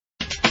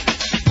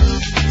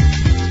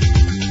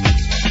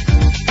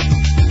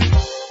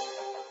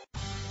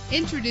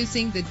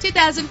Introducing the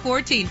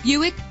 2014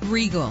 Buick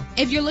Regal.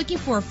 If you're looking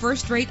for a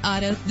first-rate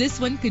auto,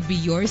 this one could be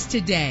yours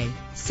today.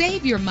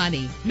 Save your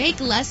money. Make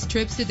less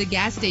trips to the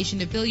gas station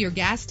to fill your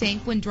gas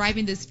tank when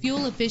driving this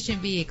fuel-efficient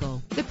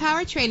vehicle. The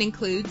powertrain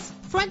includes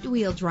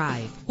front-wheel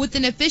drive with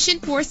an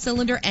efficient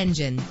 4-cylinder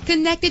engine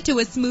connected to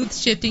a smooth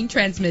shifting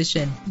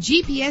transmission.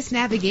 GPS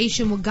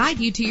navigation will guide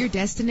you to your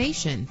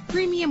destination.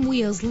 Premium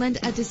wheels lend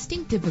a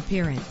distinctive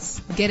appearance.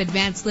 Get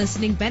advanced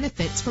listening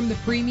benefits from the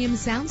premium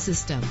sound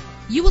system.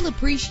 You will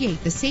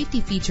appreciate the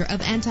safety feature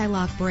of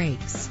anti-lock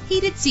brakes.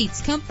 Heated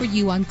seats comfort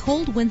you on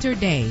cold winter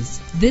days.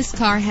 This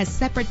car has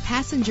separate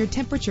passenger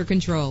temperature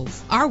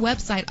controls. Our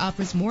website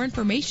offers more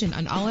information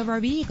on all of our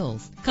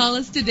vehicles. Call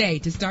us today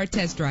to start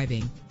test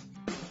driving.